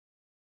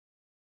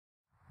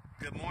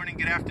Good morning,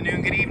 good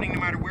afternoon, good evening,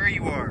 no matter where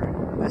you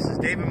are. This is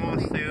David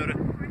Moss Toyota,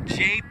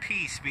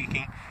 JP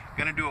speaking.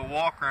 Going to do a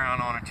walk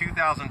around on a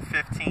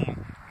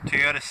 2015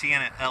 Toyota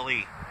Sienna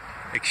LE.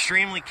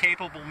 Extremely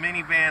capable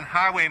minivan,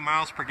 highway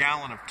miles per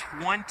gallon of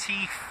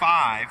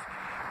 25.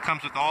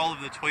 Comes with all of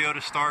the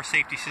Toyota Star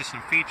safety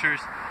system features,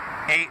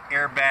 8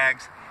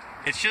 airbags.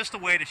 It's just a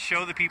way to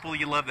show the people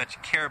you love that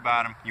you care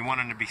about them, you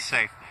want them to be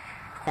safe.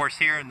 Of course,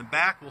 here in the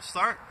back, we'll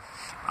start.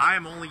 I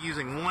am only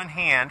using one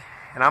hand,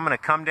 and I'm going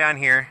to come down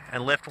here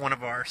and lift one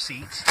of our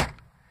seats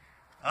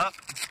up,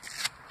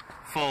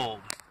 fold.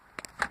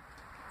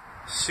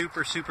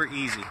 Super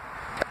easy.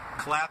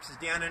 Collapses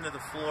down into the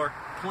floor,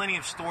 plenty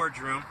of storage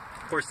room.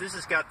 Of course, this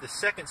has got the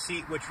second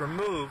seat which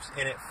removes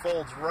and it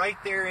folds right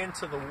there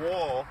into the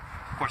wall.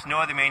 Of course, no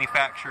other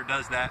manufacturer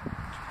does that.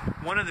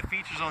 One of the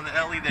features on the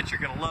LE that you're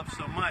going to love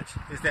so much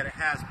is that it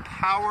has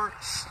power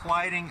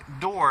sliding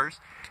doors.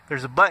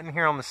 There's a button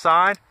here on the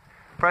side.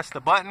 Press the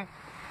button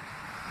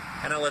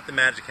and I'll let the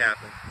magic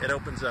happen. It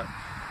opens up.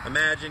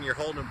 Imagine you're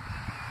holding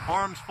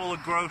arms full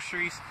of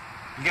groceries.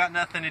 You got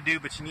nothing to do,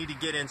 but you need to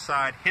get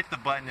inside. Hit the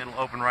button, it'll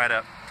open right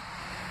up.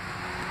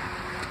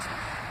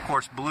 Of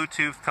course,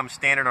 Bluetooth comes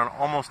standard on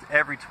almost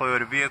every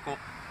Toyota vehicle.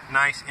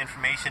 Nice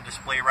information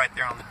display right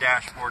there on the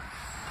dashboard.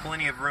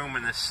 Plenty of room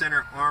in the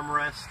center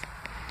armrest.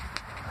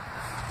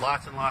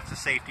 Lots and lots of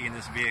safety in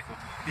this vehicle.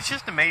 It's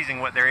just amazing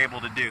what they're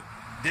able to do.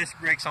 Disc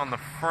brakes on the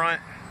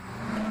front.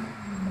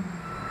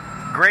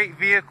 Great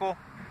vehicle.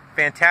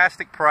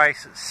 Fantastic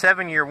price,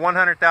 7-year,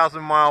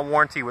 100,000 mile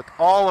warranty with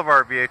all of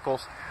our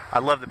vehicles. I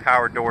love the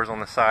power doors on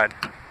the side.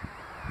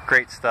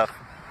 Great stuff.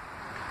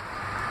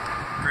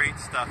 Great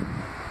stuff.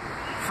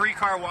 Free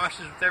car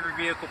washes with every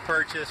vehicle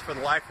purchase for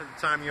the life of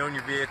the time you own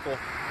your vehicle.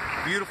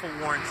 Beautiful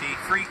warranty,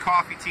 free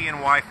coffee, tea, and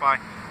Wi-Fi.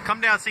 Come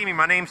down and see me.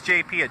 My name's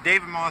JP at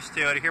David Moss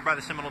Toyota here by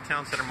the Seminole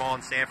Town Center Mall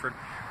in Sanford.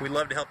 We'd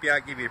love to help you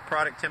out, give you a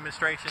product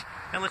demonstration,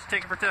 and let's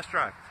take it for a test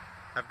drive.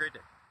 Have a great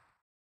day.